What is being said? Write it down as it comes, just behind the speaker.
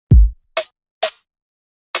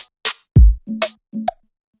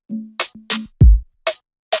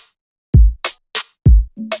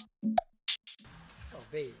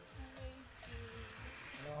babe.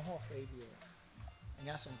 I'm not afraid yet. And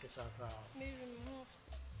that's some good talk about. Maybe more.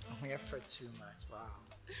 I'm here for too much. Wow.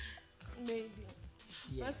 Maybe.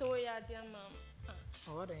 Yeah. That's the way I did, mom.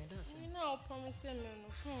 Oh, what are you doing? You know, promise me no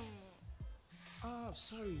phone. Oh,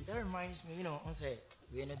 sorry. That reminds me, I say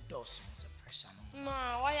we're in a dose. It's a pressure. No,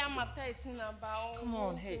 why am I 13 about? Come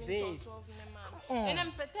on, hey, babe. Come on. And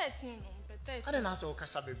I'm 13. I didn't ask all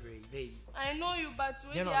Casabe, babe. I know you, but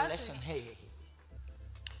you know, listen, hey.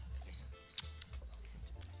 Listen.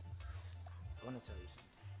 I want to tell you something.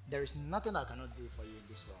 There is nothing I cannot do for you in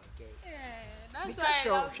this world, okay? Yeah, that's why I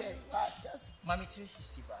love you. Just, mommy,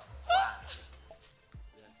 360, bro. Wow.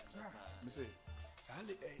 Me say,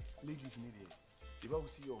 ladies need it. If I will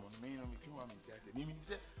see you on me, I'm going to say, me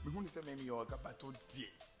say, me who say me your capato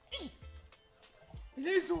dear.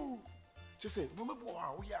 Yes, she say,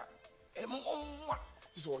 wow, we are.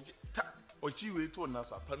 This was or she will turn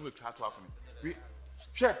us up and we try to happen. We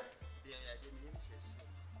share.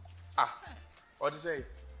 What to say?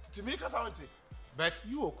 To me, because I want it. But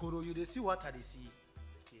you, Okoro, you see what I see.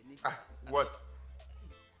 What?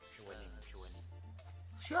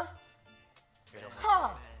 Sure.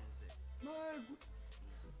 Ha! My good.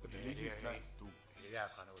 But the lady is nice too. Yeah, I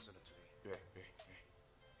can also do it.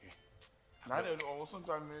 Yeah. Now I don't know.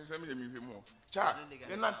 Sometimes send me the movie more. Cha,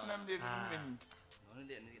 you're not telling them.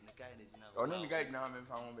 Only the guy now I'm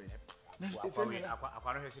found me. I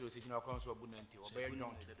can't hear you sitting on console. Obey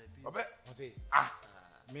don't. Obey.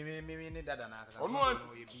 Me need that and I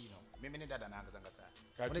me need that and I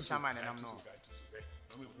can say. Chairman and I'm no.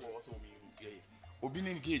 Also me. Obi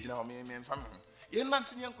ni engage na o me family. Ye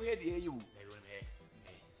nante nyan ko ye de you.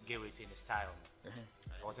 Give us in the style.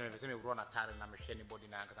 I was saying we run a tire na me hwe anybody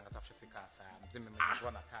na nka nka physical sa. Me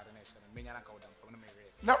run a tire na hwe me nya nka odam from me we.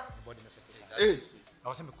 No. Body no physical. I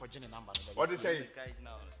was saying ko gene number. What they say?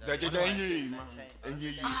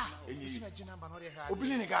 Enyi. Isi me gene number no dey hard.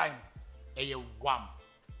 Obi ni guy. Eye wam.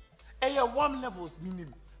 Eye wam levels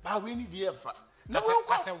meaning. Ba we need the ever. Na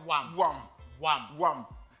say wam.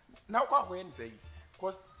 Now kwa when say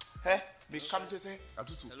cause me come to say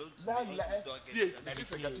atusu. This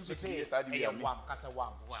is a atusu say yes I do wam kasa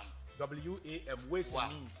wam. WAM ways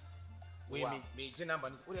means. We me gene number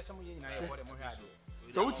is o some yin na e body mo hard.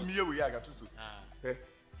 So what me we ya atusu.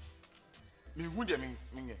 Me hu de me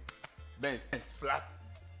Benz flat.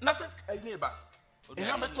 Na say I neighbor. E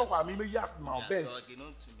na me talk wa me ya my Benz.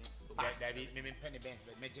 That me penny Benz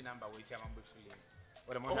but me gene number we say am be free.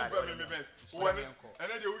 What am I and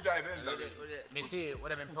then the Uja events. Me say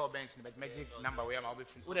what I'm power banks but magic number where I'll be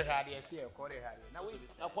free. What I see a call it. Now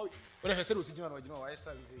what I said was you know I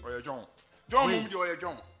start to say. Oh John. John move the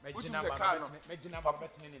John. Which is a car. Magic number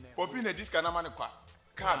betting in there. Popina this can man qua.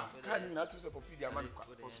 Can not to say Popia man.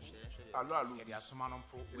 Allo. They are some on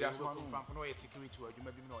pro. They are some no security or you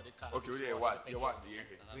may be no the car. Okay, what? You want the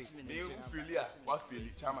Philia, what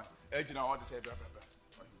Philly, Chairman, Edging all the said.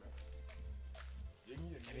 I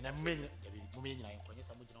mean, I am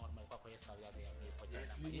some of my papa yesterday as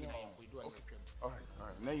all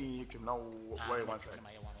right. Now you can now worry one side.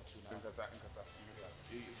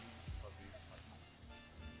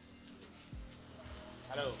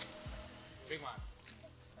 Hello, big man.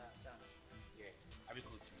 Yeah, I be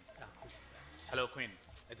cool to me. Hello, Queen.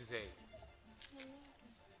 Let us say.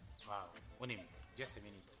 Wow, one name. Just a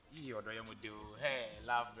minute. You or do you do? Hey,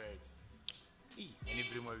 lovebirds. Any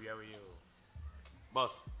bring more we are you.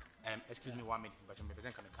 Boss, excuse me 1 minute, but I'm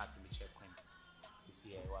representing the cast in the chair, Queen.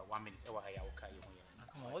 CC, 1 minute. Come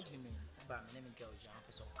on, what do you mean? But my name is Girl John,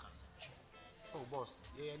 person of cancer. Oh, boss.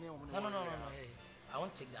 Yeah, no. Hey, I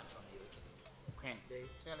won't take that from you, okay? Queen,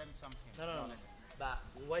 tell him something. No, listen. But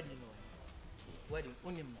what do you know? What do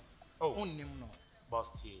you know? Oh, no.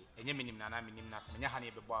 Boss, and you mean, and I mean, and you have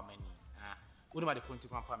a bar many. Uduma the country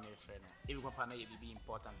company, my friend. If you company, it will be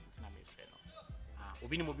important in my friend.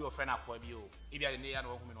 Obi ni mo bi ofre na akwa bi o e bia ne ya na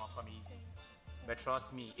wohumi no afa me easy but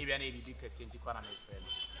trust me e bia na e bi kase nti kwa na me friend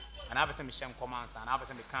and I be me shem commands and I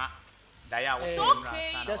be me can daya wo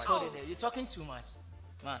okay. Just hold it there. You're talking too much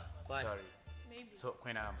man. Bye. Sorry maybe so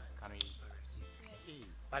Queen can we yes.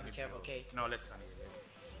 Bye, be careful, okay? No, let's stand here. Yes.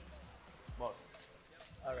 Boss.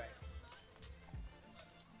 All right.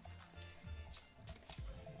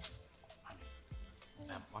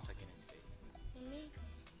 Once again, it's say.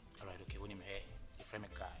 All right, okay. When you here, you frame a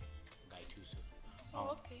guy too. So.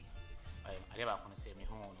 Okay. I never want to say me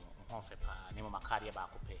home for name of my career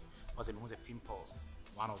back up. Was it who's a pimples?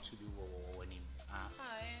 1 or 2 people when him.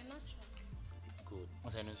 Not sure. Good.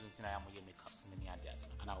 Once I know something I am with makeup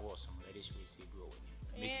and I was some reddish way see go when him.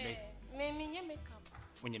 Me makeup.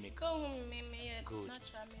 When you make So me good.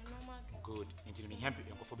 Natural, me normal. Good. Until me help you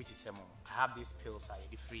for BT Semo. I have these pills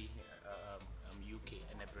I free UK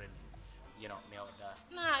and a brand. You know, me order.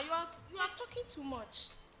 Nah, you are talking too much.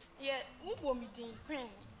 Yeah, who will me doing Queen?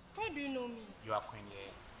 Why do you know me? You are Queen,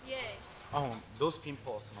 yeah. Yes. Those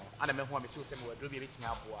pimples, no. And I mean, who I feel same way, do be a bit me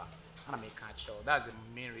up, and I make catch. That's the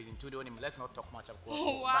main reason. To the let's not talk much, of course.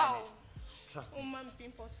 Wow. Trust me. Man,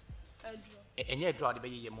 pimples. And yet, draw the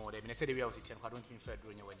baby more. They say we are sitting. I don't mean fair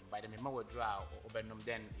drawing your wedding. By the time we draw,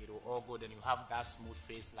 then it will all go. Then you have that smooth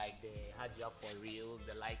face like the Hajia for real,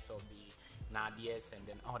 the likes of the Nadias, and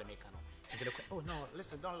then all the mechano. Oh no,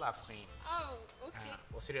 listen, don't laugh, Queen. Oh, okay.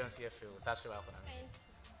 Well, serious here, Phil. That's what I'm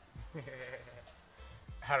Thank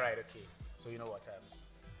All right, okay. So you know what? I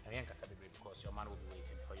ain't gonna be because your man will be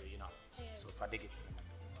waiting for you. You know. Yes. So if I dig it,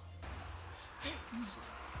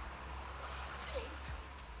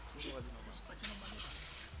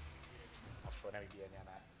 after now be any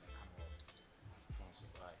other phone so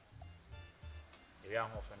why? If you are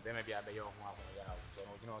home, then maybe I be your home.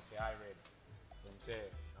 You know, say I read. Them say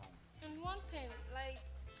no. And one thing, like,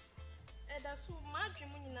 that's what my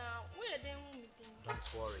dream now. Where they want me think. Don't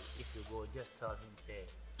worry. If you go, just tell him say,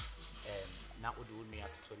 now we do me at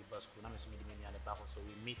the bus school. Now me and the back. So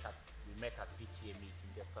we met at PTA meeting.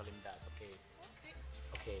 Just tell him that, okay? Okay.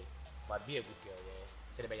 Okay. But be a good girl, yeah.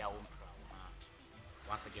 Say about your own proud.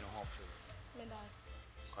 Once again, hopefully. Me that's.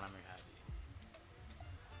 Economy happy.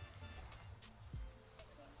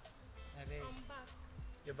 Hey, babe. I'm back.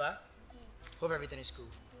 You're back? Yes. Hope everything is cool.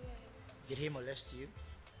 Yes. Did he molest you?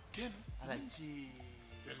 Ken, I like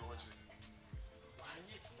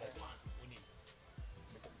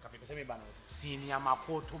Senior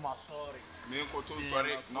Makoto, sorry. me ko to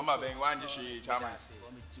sorry, number ben wan je chairman.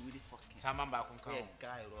 Samamba Kunka.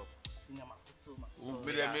 guy up. Senior Makoto, my O sorry.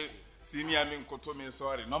 be me senior me ko to me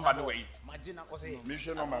sorry, number no way. Imagine I was saying, Me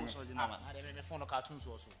hwe number me. I didn't phone cartoons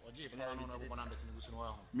also. Or J. Phone on the one I'm listening to.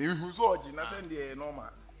 Me hu so oji na send the normal.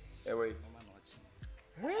 Eh wait.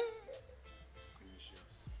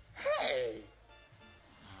 Hey.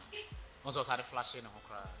 Also started flashing on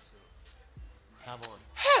cry. Starboard.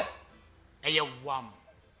 Hey, wham.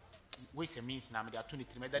 What's the means now? They are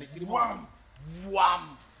 23. That is Wham.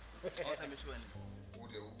 Wham. O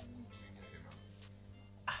de o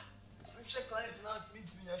Check client now, it's meant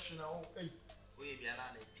to be national. Hey, we be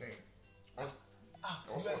another. Ken. Also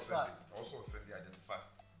send the agent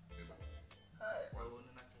fast.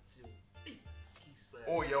 Oh,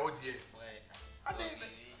 Oh yeah, oh dear.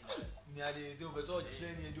 me I did do so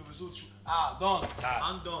training do so done.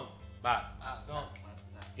 I'm done. Bad. That's done.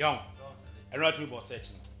 Young. Done. I know what we were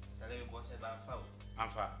searching. I'm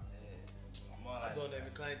far. Done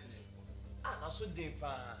every client. That's so deep.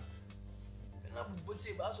 Na bo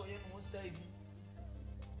say ba so yen no style bi.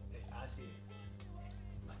 I say.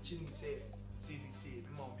 Ma chin say be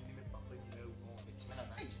ma obi ni me papa ni na wo me ti na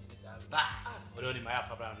chin ni say. Bas. What only my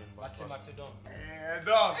half abraham member. Mate done.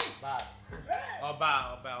 Done. Bad.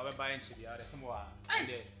 Oba inchi the other some wa.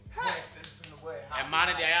 There. A man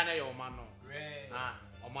the ayana your man no.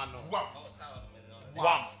 O man no. Wham.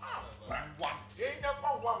 Wham. Wham. Ain't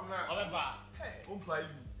never wham now. Oba. Hey, umpa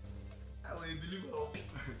ibi. I will believe her.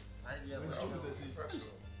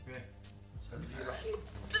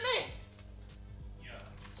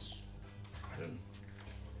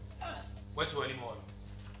 What's your anymore?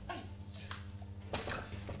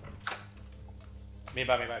 Maybe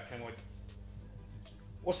can what?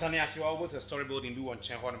 What's Sunny as you always a storyboarding do on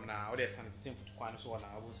Chen Hornum now, or there's something simple to find so on.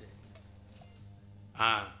 I will say.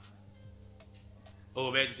 Oh,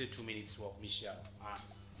 where is it 2 minutes walk, Michelle?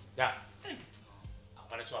 That. I'm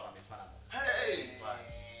going to talk about my father. Hey.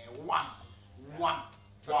 One.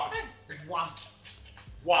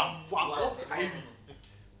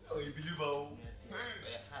 Oh, you believe her?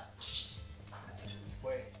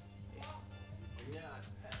 Boy.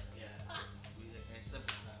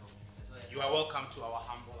 You are welcome to our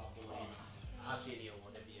humble abode. I say the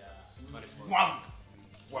award at the 24. Wow.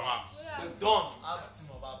 The dawn after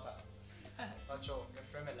Mobapa. Pacho, your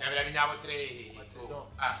friend. I have 3.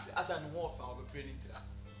 As I know of our training.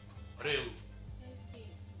 Real. Yes, dear.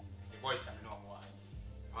 The boys are no more.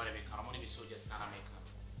 I want to be soldiers and American.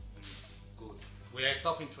 Good. We are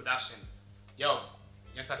self-introduction. Yo,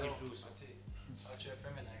 just starting flu. What's your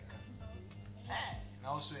friend like? And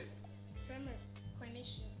also, Friend,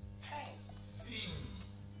 Quinicius. See.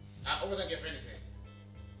 Almost like your friend is saying.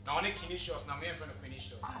 Now, only Kinishos, now, me and friend of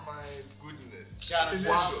Quinicius. My goodness. Shout out to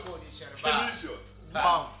Kinesios.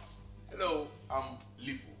 Wow. Hello, I'm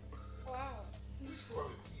Lipo. Wow. Who's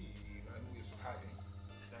calling me? I know you're so happy.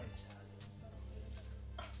 Nice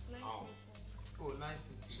Oh. meeting. oh, nice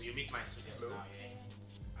meeting. So you meet my soldiers now, yeah?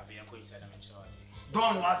 Have you ever inside them in charge?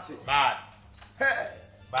 Don't want it. Bad. Hey.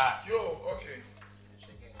 Bad. Yo, okay.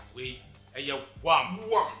 Wait. Hey, yo, wham.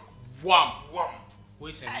 Wham. Wham. Wham.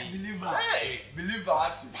 Wait a minute. Believer. Hey. Believer,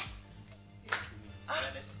 actually.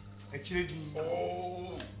 Actually,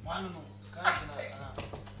 Oh. one no.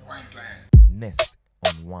 Wine client. Nest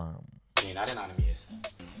on one. I didn't know me, yes.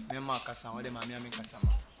 Me ma kasa, wade ma mi kasa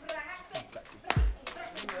ma.